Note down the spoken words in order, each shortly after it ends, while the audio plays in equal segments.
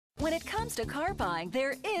When it comes to car buying,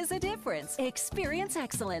 there is a difference. Experience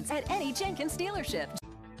excellence at any Jenkins dealership.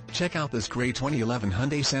 Check out this great 2011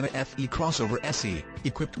 Hyundai Santa Fe crossover SE,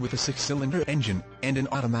 equipped with a 6-cylinder engine and an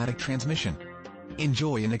automatic transmission.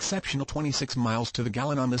 Enjoy an exceptional 26 miles to the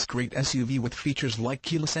gallon on this great SUV with features like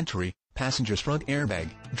keyless entry, passenger's front airbag,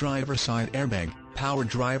 driver's side airbag, power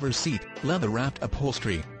driver's seat, leather-wrapped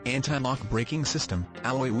upholstery, anti-lock braking system,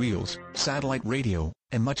 alloy wheels, satellite radio,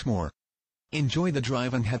 and much more. Enjoy the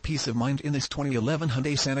drive and have peace of mind in this 2011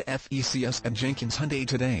 Hyundai Santa Fe. See us at Jenkins Hyundai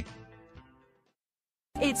today.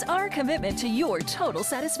 It's our commitment to your total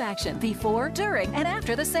satisfaction before, during, and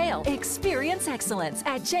after the sale. Experience excellence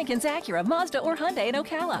at Jenkins Acura, Mazda, or Hyundai in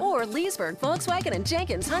Ocala, or Leesburg, Volkswagen and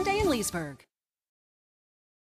Jenkins Hyundai in Leesburg.